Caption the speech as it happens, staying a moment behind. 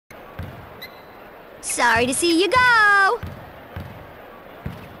Sorry to see you go.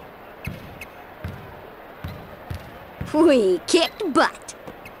 We kicked butt.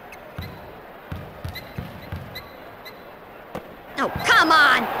 Oh, come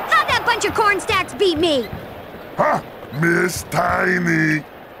on! How'd that bunch of corn stacks beat me? Ha! Miss Tiny!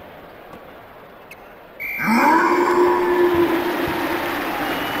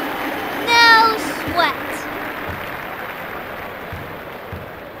 No sweat.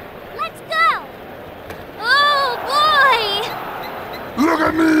 Let's go! Oh, boy! Look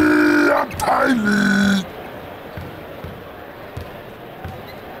at me! I'm tiny!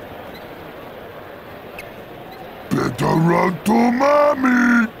 Better run to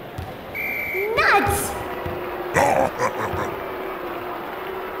mommy! Nuts!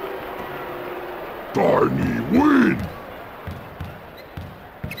 Tiny win!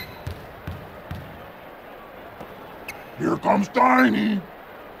 Here comes Tiny!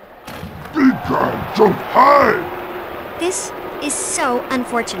 Big guy, jump high! This is so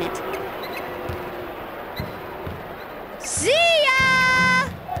unfortunate. See ya!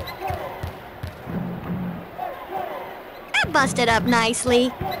 That busted up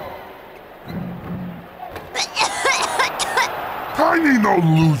nicely. Tiny no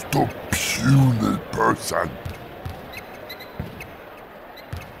lose to puny person.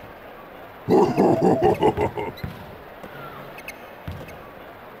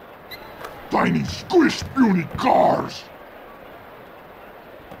 Tiny squish puny cars.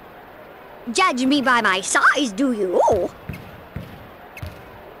 Judge me by my size, do you?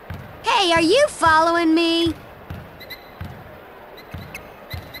 Hey, are you following me?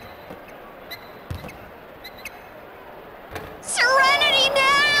 Serenity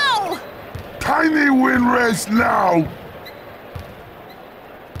now! Tiny win race now.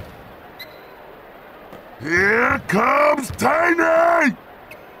 Here comes Tiny!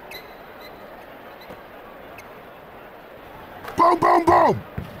 Boom, boom, boom!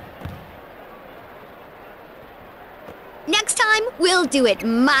 Next time, we'll do it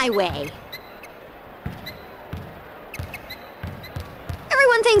my way.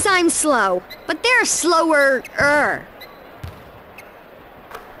 Everyone thinks I'm slow, but they're slower-er.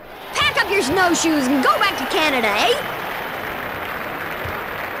 Pack up your snowshoes and go back to Canada, eh?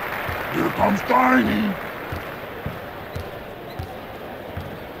 Here comes Tiny.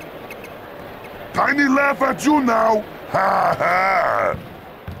 Tiny laugh at you now. Ha ha.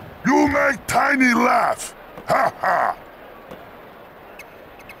 You make Tiny laugh. Ha ha.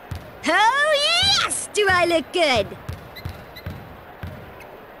 Oh, yes! Do I look good?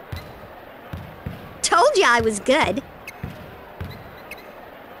 Told you I was good.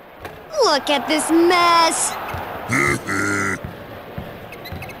 Look at this mess.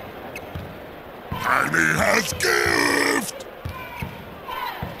 Tiny has gift.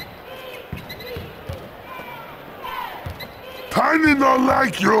 Tiny not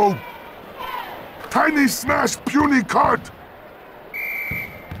like you. Tiny smash puny cart.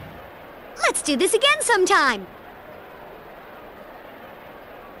 Let's do this again sometime.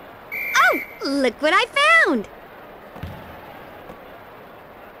 Oh, look what I found.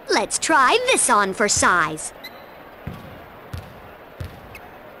 Let's try this on for size.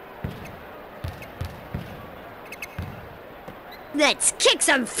 Let's kick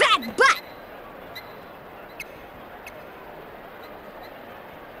some fat butt.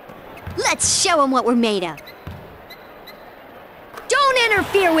 Let's show them what we're made of. Don't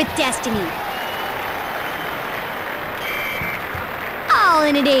interfere with destiny. All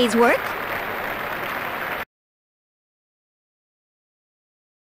in a day's work.